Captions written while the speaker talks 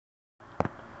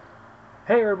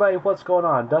Hey everybody, what's going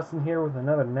on? Dustin here with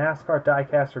another NASCAR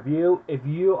DIECAST review. If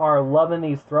you are loving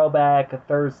these throwback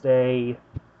Thursday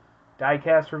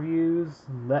DIECAST reviews,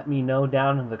 let me know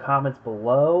down in the comments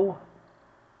below.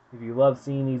 If you love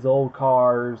seeing these old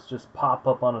cars just pop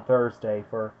up on a Thursday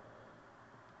for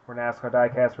NASCAR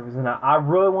DIECAST reviews. And I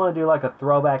really want to do like a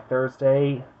throwback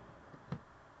Thursday,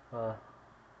 uh,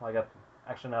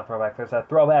 actually not throwback Thursday, a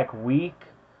throwback week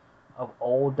of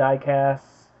old DIECAST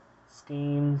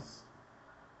schemes.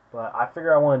 But I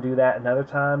figure I want to do that another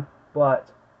time. But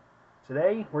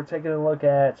today we're taking a look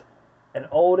at an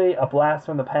oldie, a blast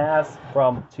from the past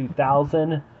from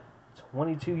 2000,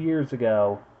 22 years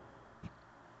ago.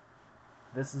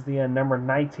 This is the number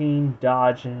 19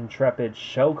 Dodge Intrepid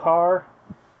show car,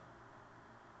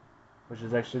 which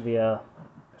is actually the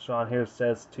show on here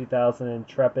says 2000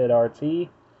 Intrepid RT.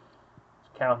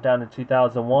 Countdown to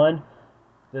 2001.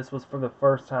 This was for the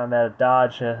first time that a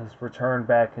Dodge has returned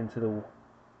back into the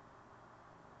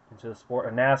sport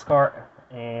of NASCAR,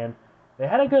 and they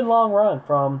had a good long run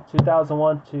from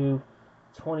 2001 to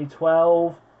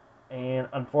 2012, and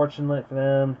unfortunately for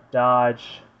them,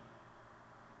 Dodge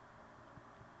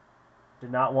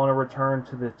did not want to return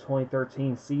to the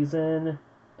 2013 season,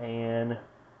 and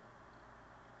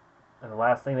the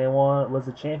last thing they wanted was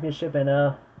a championship, and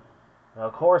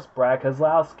of course, Brad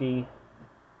Keselowski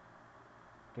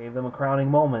gave them a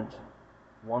crowning moment,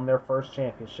 won their first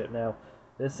championship. Now,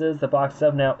 this is the box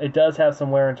 7. Now, it does have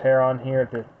some wear and tear on here.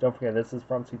 Don't forget, this is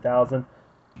from 2000.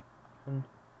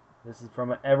 This is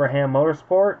from Everham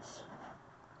Motorsports.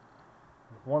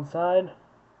 One side.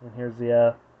 And here's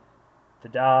the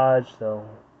Dodge, the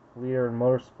leader in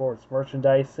motorsports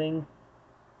merchandising.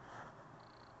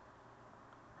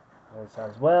 Other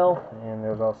side as well. And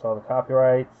there's also all the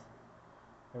copyrights.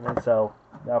 And then, so,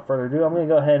 without further ado, I'm going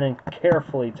to go ahead and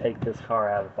carefully take this car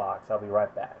out of the box. I'll be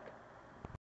right back.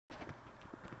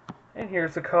 And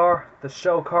here's the car, the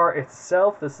show car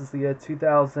itself. This is the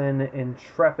 2000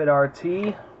 Intrepid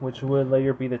RT, which would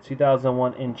later be the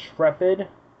 2001 Intrepid.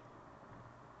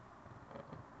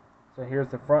 So here's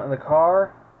the front of the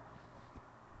car.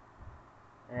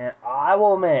 And I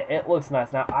will admit, it looks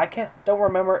nice. Now, don't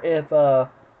remember if, I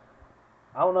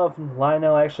don't know if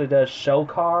Lionel actually does show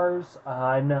cars.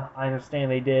 I understand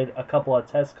they did a couple of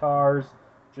test cars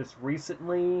just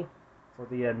recently for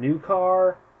the new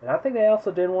car. And I think they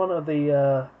also did one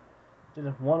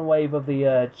wave of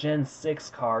the Gen 6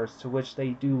 cars, to which they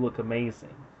do look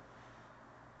amazing.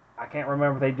 I can't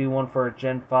remember if they do one for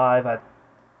Gen 5 or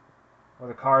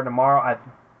the car tomorrow. I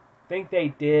think they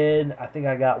did. I think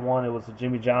I got one. It was a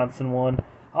Jimmy Johnson one.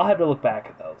 I'll have to look back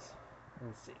at those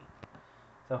and see.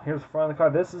 So here's the front of the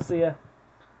car. This is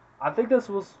I think this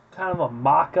was kind of a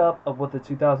mock-up of what the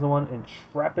 2001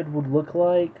 Intrepid would look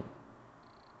like.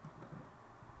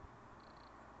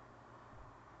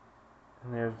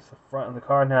 And there's the front of the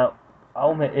car. Now,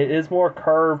 I'll admit, it is more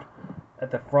curved at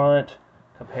the front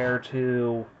compared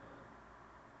to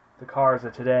the cars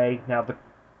of today. Now,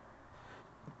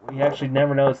 we actually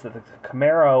never noticed that the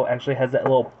Camaro actually has that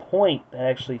little point that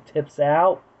actually tips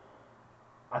out.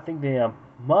 I think the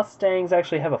Mustangs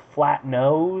actually have a flat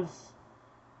nose.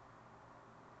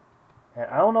 And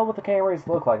I don't know what the Camrys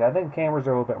look like. I think the Camrys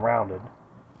are a little bit rounded.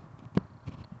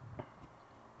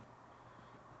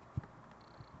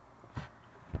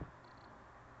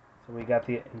 We got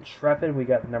the Intrepid, we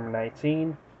got the number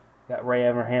 19, got Ray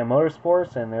Everham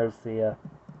Motorsports, and there's the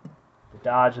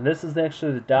Dodge, and this is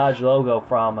actually the Dodge logo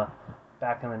from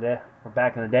back in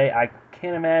the day. I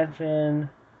can't imagine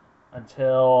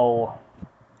until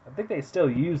I think they still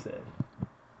use it.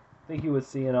 I think you would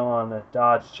see it on the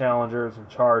Dodge Challengers and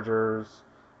Chargers,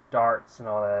 Darts, and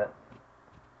all that.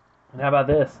 And how about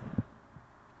this?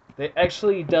 They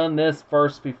actually done this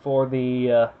first before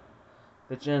the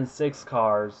Gen 6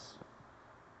 cars.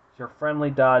 Your friendly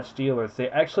Dodge dealers. They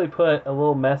actually put a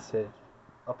little message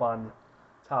up on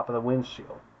top of the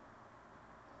windshield.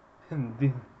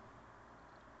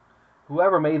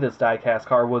 Whoever made this diecast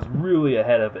car was really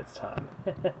ahead of its time.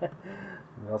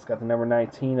 We also got the number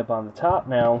 19 up on the top.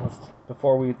 Now,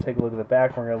 before we take a look at the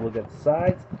back, we're going to look at the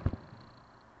sides.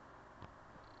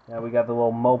 Now we got the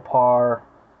little Mopar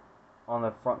on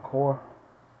the front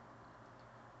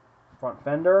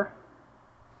fender.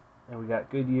 And we got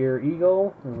Goodyear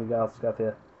Eagle, and we also got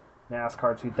the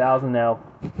NASCAR 2000. Now,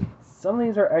 some of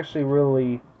these are actually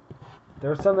really,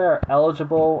 there's some that are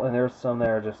eligible, and there's some that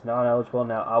are just not eligible.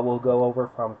 Now, I will go over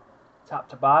from top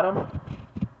to bottom.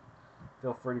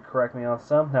 Feel free to correct me on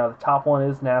some. Now, the top one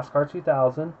is NASCAR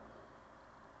 2000.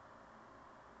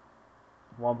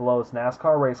 One below is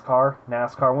NASCAR Race Car,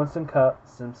 NASCAR Winston Cup,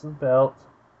 Simpson Belt,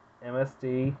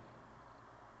 MSD,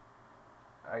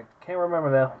 I can't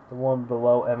remember the one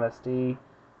below MSD.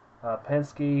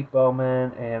 Penske,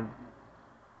 Bowman, and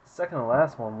second to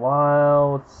last one,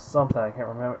 Wild something, I can't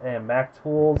remember, and Mac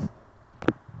Tools.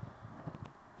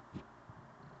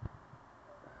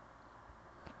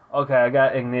 Okay, I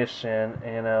got Ignition,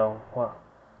 and well,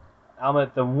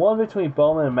 the one between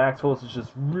Bowman and Mac Tools is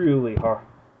just really hard.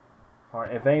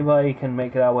 If anybody can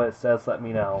make it out what it says, let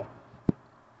me know.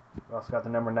 We also got the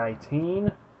number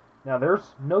 19. Now,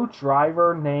 there's no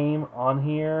driver name on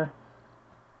here.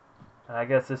 And I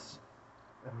guess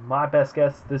my best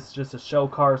guess, this is just a show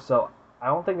car, so I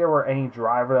don't think there were any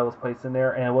driver that was placed in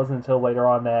there, and it wasn't until later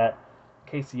on that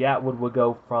Casey Atwood would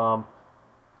go from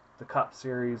the Cup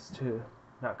Series to,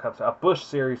 not Cup Series, a Busch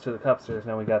Series to the Cup Series.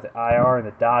 Now we got the IR and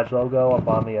the Dodge logo up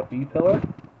on the B pillar.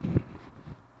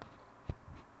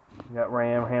 We got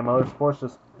Ram Motorsports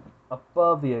just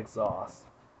above the exhaust.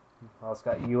 Also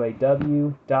got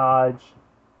UAW, Dodge,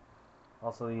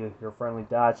 also your friendly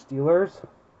Dodge dealers.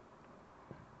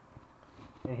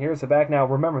 And here's the back. Now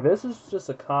remember, this is just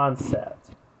a concept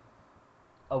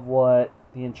of what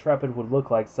the Intrepid would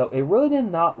look like. So it really did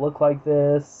not look like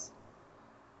this.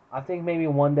 I think maybe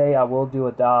one day I will do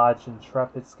a Dodge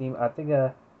Intrepid scheme. I think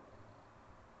I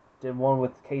did one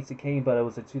with Casey Kane, but it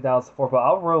was a 2004. But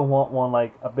I really want one,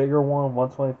 like a bigger one,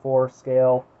 124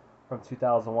 scale from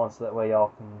 2001, so that way y'all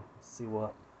can see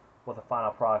what the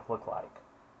final product looked like.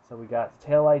 So we got the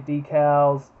taillight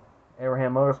decals,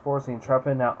 Abraham Motorsports, the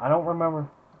Intrepid. Now, I don't remember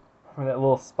that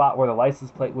little spot where the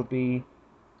license plate would be,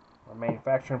 or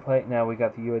manufacturing plate. Now we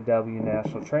got the UAW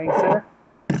National Training Center.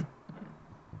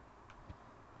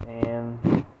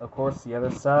 And, of course, the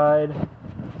other side,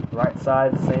 the right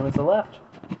side, the same as the left.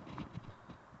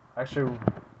 Actually,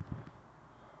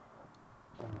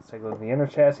 let's take a look at the inner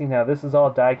chassis. Now, this is all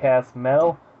die-cast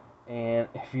metal, and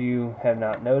if you have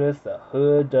not noticed, the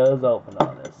hood does open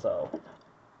on this, so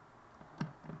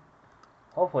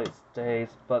hopefully it stays.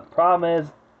 But the problem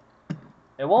is,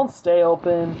 it won't stay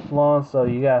open long, so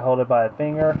you gotta hold it by a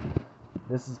finger.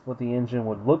 This is what the engine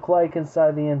would look like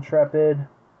inside the Intrepid,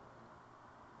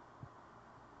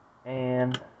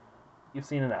 and you've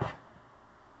seen it now.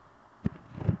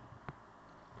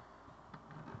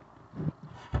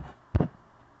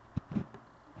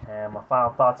 And my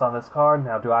final thoughts on this car.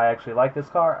 Now, do I actually like this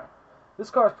car? This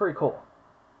car is pretty cool.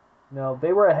 Now,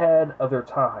 they were ahead of their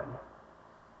time.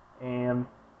 And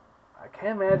I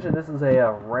can't imagine this is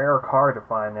a rare car to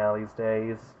find now these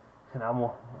days. And I'm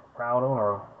a proud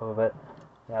owner of it.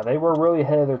 Now, they were really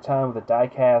ahead of their time with the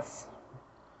die-cast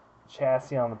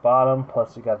chassis on the bottom.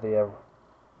 Plus, you got the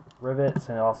rivets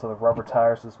and also the rubber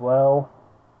tires as well.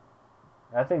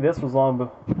 And I think this was long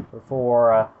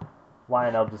before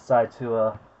Lionel decided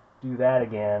to do that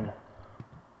again.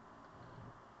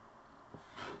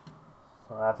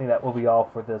 So I think that will be all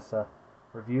for this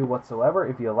review whatsoever.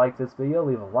 If you like this video,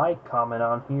 leave a like, comment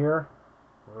on here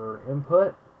for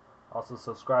input. Also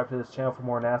subscribe to this channel for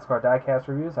more NASCAR diecast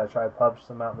reviews. I try to publish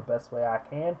them out in the best way I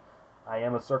can. I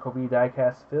am a Circle B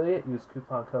diecast affiliate. Use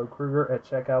coupon code Kruger at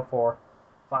checkout for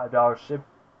 $5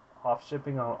 off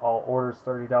shipping on all orders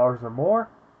 $30 or more.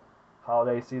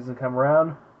 Holiday season come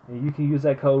around, and you can use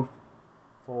that code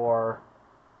for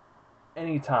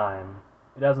any time.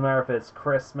 It doesn't matter if it's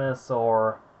Christmas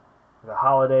or the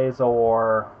holidays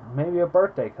or maybe a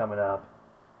birthday coming up,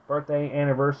 birthday,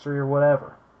 anniversary, or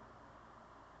whatever.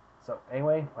 So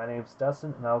anyway, my name's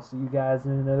Dustin, and I'll see you guys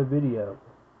in another video.